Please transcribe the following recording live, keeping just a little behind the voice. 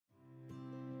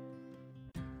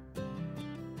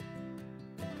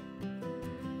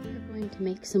to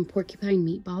make some porcupine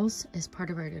meatballs as part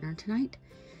of our dinner tonight.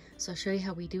 So I'll show you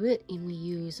how we do it, and we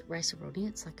use rice-a-roni.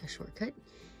 It's like a shortcut.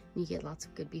 You get lots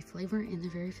of good beef flavor, and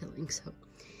they're very filling. So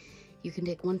you can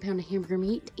take 1 pound of hamburger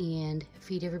meat and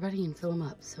feed everybody and fill them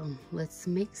up. So let's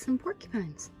make some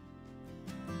porcupines.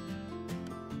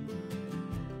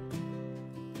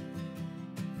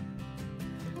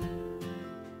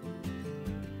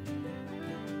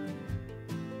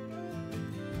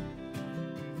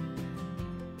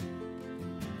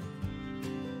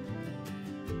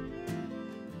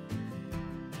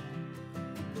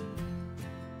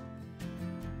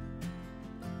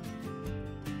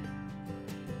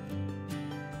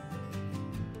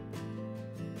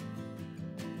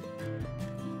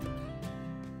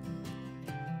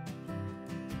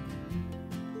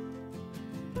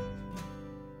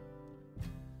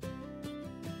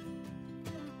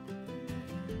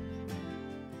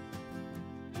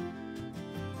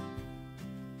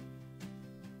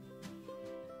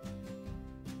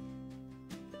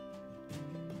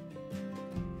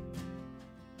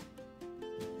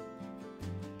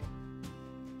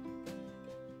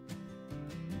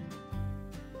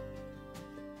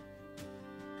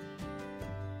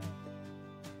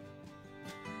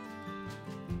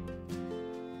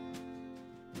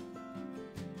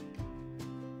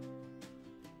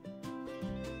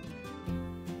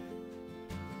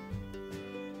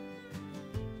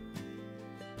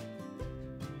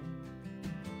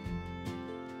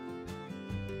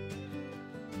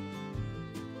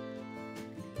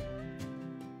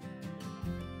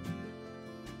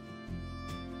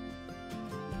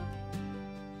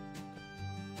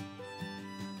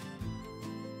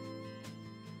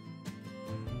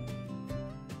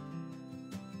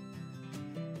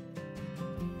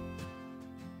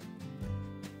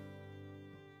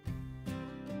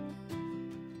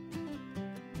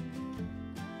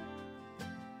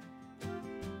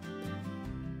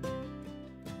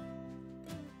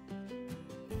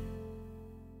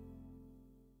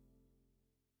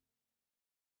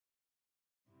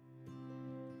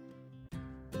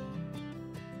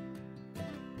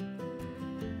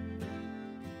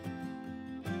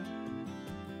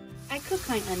 I cook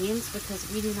my onions because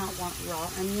we do not want raw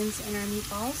onions in our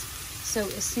meatballs. So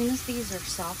as soon as these are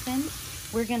softened,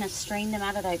 we're going to strain them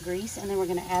out of that grease, and then we're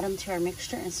going to add them to our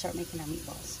mixture and start making our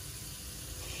meatballs.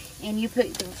 And you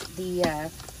put the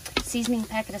seasoning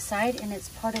packet aside, and it's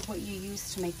part of what you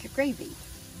use to make your gravy.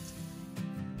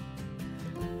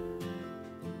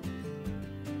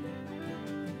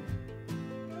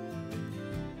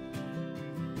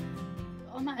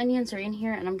 My onions are in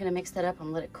here, and I'm going to mix that up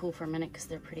and let it cool for a minute because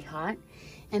they're pretty hot.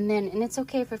 And it's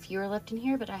okay if a few are left in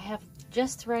here, but I have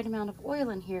just the right amount of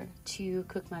oil in here to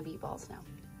cook my meatballs now.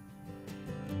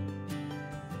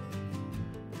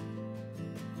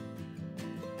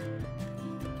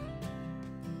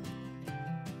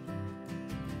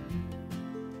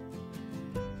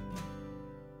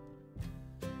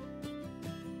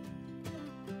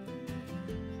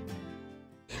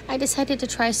 I decided to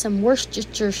try some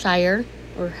Worcestershire,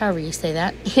 or however you say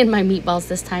that, in my meatballs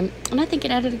this time, and I think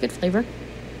it added a good flavor.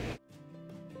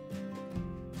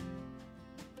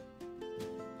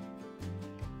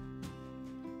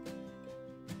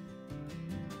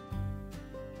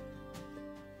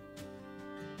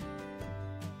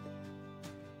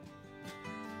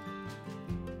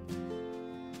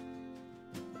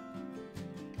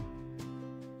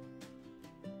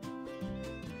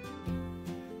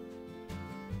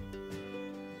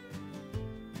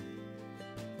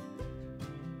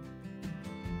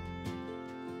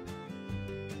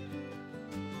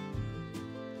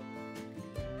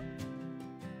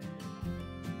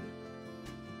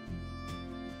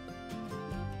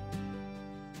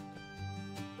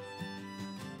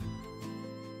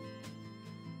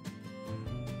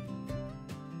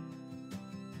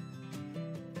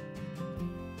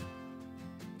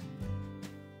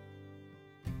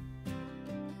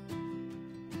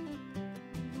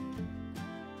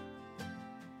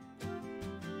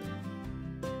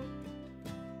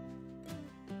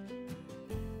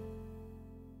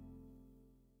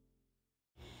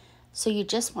 So you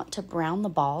just want to brown the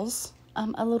balls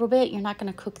a little bit. You're not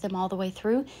going to cook them all the way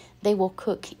through. They will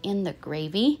cook in the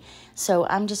gravy. So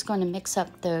I'm just going to mix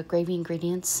up the gravy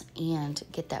ingredients and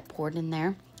get that poured in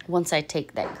there. Once I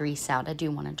take that grease out, I do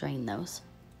want to drain those.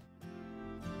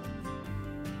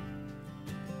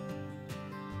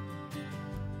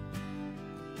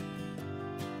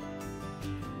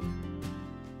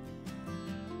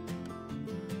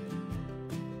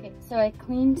 So I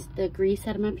cleaned the grease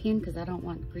out of my pan because I don't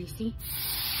want greasy.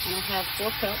 And I have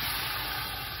 4 cups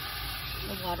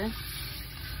of water.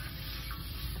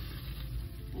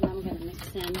 And I'm we're going to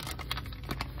mix in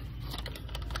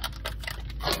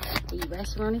the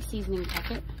rice-a-roni seasoning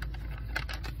packet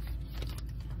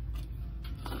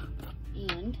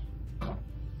and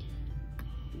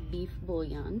beef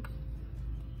bouillon.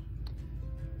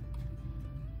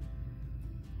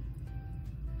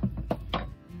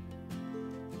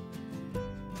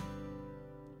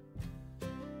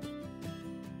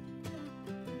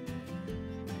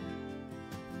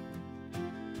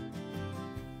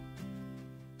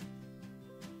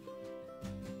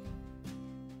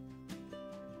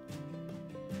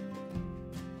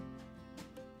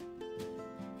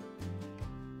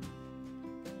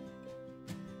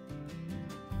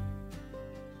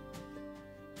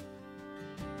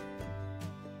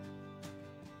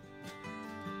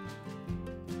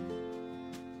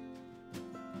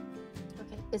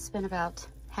 It's been about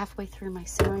halfway through my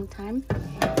simmering time,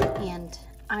 and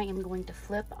I am going to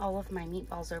flip all of my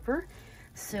meatballs over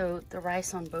so the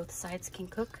rice on both sides can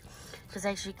cook, because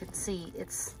as you can see,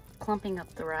 it's clumping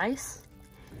up the rice.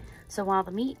 So while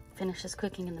the meat finishes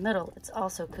cooking in the middle, it's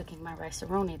also cooking my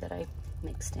rice-a-roni that I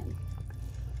mixed in.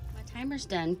 My timer's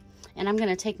done, and I'm going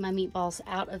to take my meatballs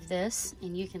out of this,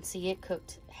 and you can see it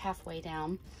cooked halfway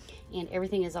down, and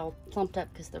everything is all plumped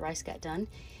up because the rice got done.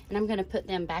 And I'm going to put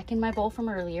them back in my bowl from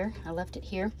earlier. I left it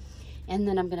here, and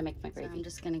then I'm going to make my gravy. So I'm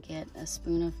just going to get a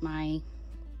spoon of my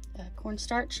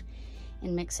cornstarch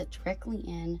and mix it directly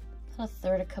in about a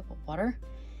third a cup of water.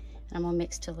 And I'm going to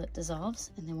mix till it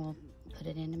dissolves, and then we'll put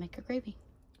it in to make a gravy.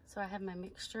 So I have my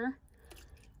mixture.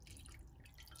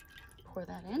 Pour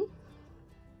that in,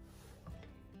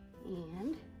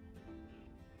 and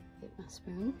get my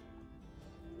spoon.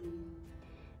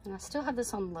 And I still have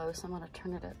this on low, so I'm going to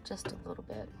turn it up just a little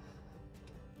bit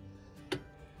to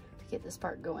get this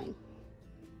part going.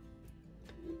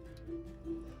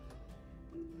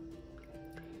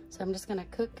 So I'm just going to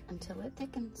cook until it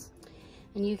thickens.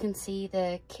 And you can see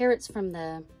the carrots from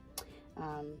the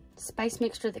spice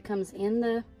mixture that comes in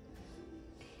the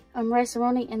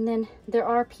rice-a-roni, and then there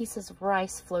are pieces of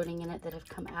rice floating in it that have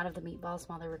come out of the meatballs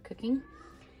while they were cooking,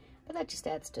 but that just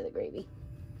adds to the gravy.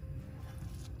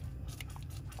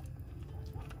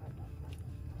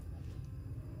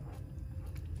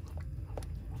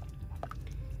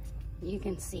 You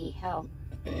can see how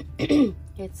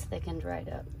it's thickened right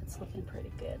up. It's looking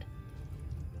pretty good.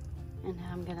 And now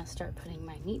I'm gonna start putting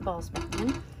my meatballs back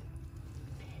in,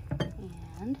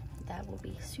 and that will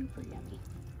be super yummy.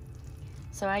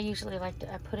 So I usually like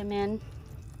to put them in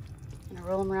and I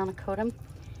roll them around and coat them,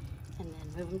 and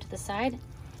then move them to the side.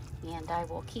 And I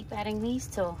will keep adding these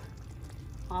till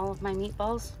all of my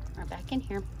meatballs are back in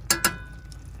here.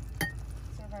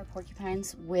 Serve our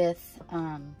porcupines with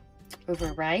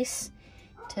over rice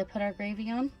to put our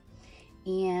gravy on,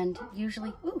 and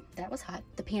usually, ooh, that was hot,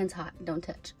 the pan's hot, don't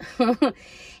touch.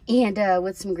 And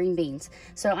with some green beans.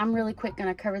 So I'm really quick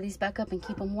gonna cover these back up and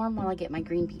keep them warm while I get my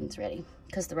green beans ready,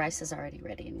 because the rice is already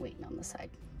ready and waiting on the side.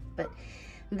 But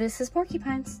this is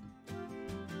porcupines.